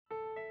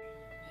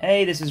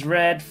Hey, this is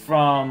Red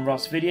from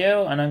Ross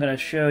Video, and I'm going to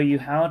show you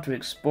how to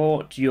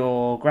export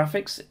your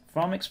graphics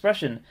from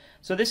XPression.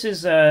 So this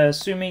is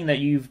assuming that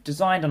you've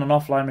designed on an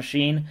offline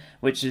machine,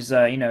 which is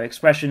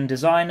XPression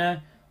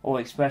Designer or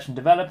XPression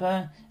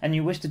Developer, and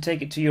you wish to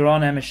take it to your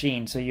on-air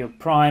machine, so your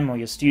Prime or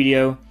your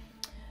Studio,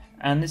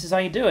 and this is how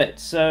you do it.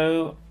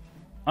 So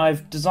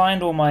I've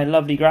designed all my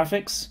lovely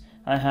graphics.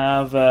 I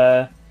have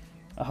a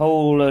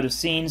whole load of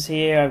scenes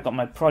here. I've got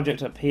my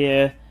project up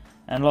here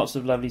and lots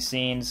of lovely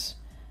scenes.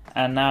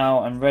 And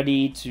now I'm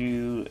ready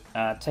to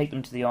take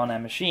them to the on-air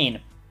machine.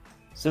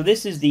 So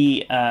this is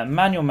the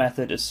manual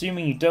method,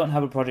 assuming you don't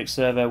have a project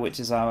server, which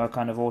is our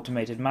kind of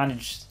automated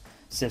managed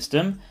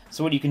system.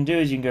 So what you can do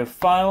is you can go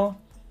File,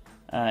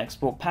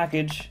 Export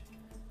Package,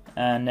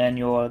 and then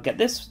you'll get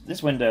this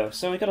window.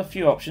 So we've got a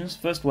few options.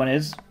 First one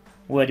is,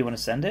 where do you want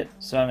to send it?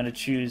 So I'm going to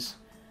choose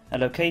a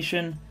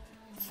location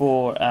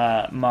for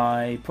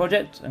my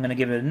project. I'm going to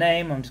give it a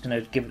name. I'm just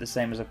going to give it the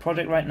same as a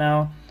project right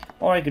now,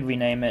 or I could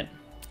rename it.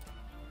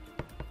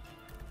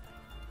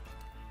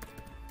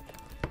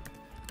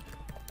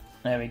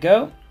 There we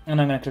go, and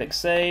I'm going to click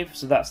Save,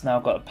 so that's now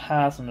got a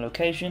path and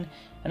location.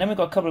 And then we've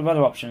got a couple of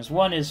other options.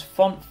 One is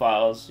font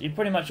files. You're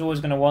pretty much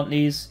always going to want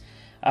these.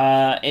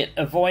 It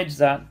avoids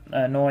that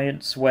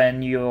annoyance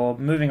when you're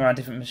moving around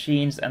different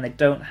machines and they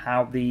don't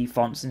have the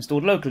fonts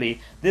installed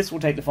locally. This will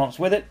take the fonts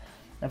with it,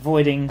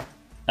 avoiding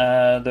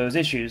those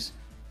issues.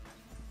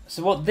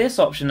 So what this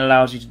option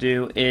allows you to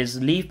do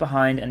is leave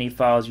behind any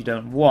files you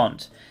don't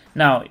want.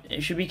 Now,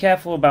 you should be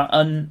careful about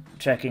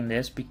unchecking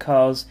this,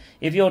 because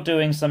if you're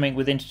doing something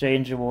with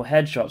interchangeable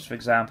headshots, for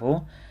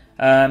example,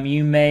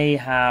 you may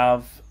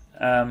have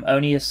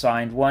only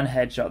assigned one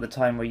headshot at the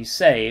time where you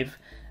save,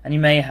 and you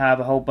may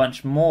have a whole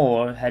bunch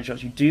more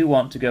headshots you do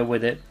want to go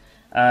with it,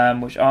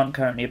 which aren't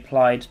currently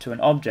applied to an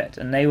object,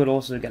 and they will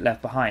also get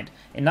left behind.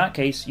 In that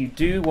case, you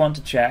do want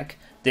to check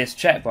this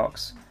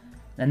checkbox.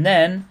 And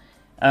then,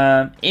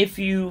 if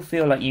you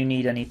feel like you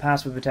need any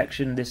password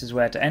protection, this is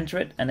where to enter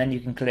it, and then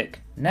you can click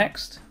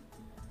Next,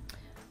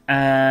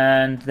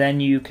 and then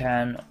you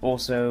can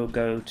also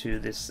go to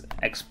this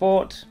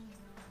Export,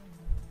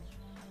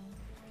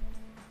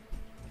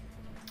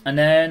 and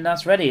then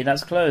that's ready,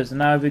 that's closed. And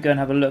now we're going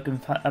to have a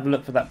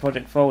look for that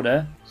project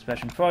folder,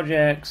 Special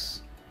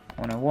Projects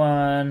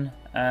 101,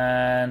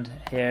 and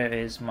here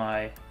is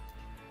my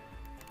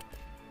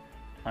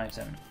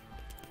item.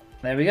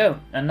 There we go,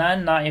 and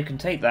then now you can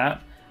take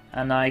that.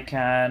 And I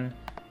can,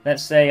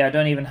 let's say I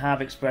don't even have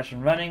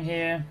XPression running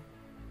here.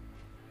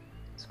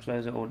 Let's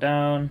close it all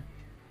down.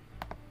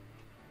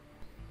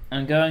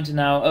 I'm going to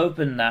now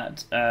open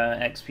that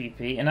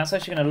XPP, and that's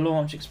actually going to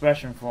launch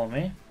XPression for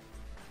me.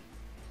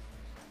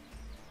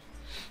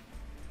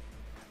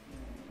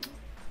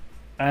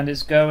 And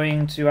it's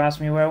going to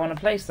ask me where I want to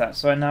place that.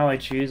 So now I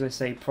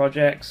say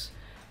projects.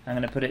 I'm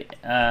going to put it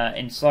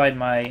inside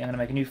I'm going to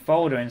make a new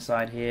folder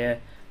inside here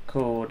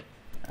called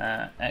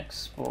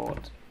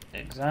export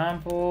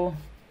example.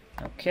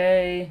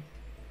 Okay,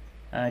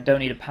 I don't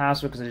need a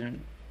password because I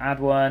didn't add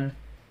one.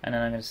 And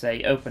then I'm going to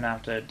say open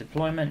after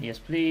deployment. Yes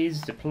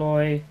please,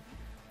 deploy.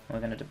 We're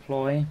going to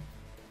deploy.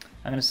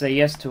 I'm going to say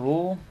yes to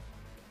all.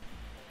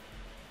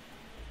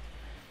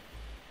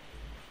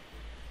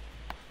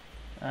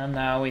 And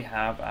now we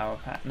have our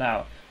pack.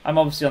 Now I'm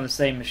obviously on the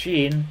same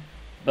machine,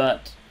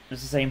 but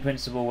it's the same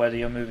principle whether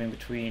you're moving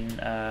between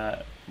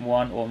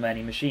one or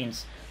many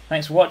machines.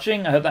 Thanks for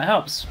watching, I hope that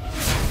helps.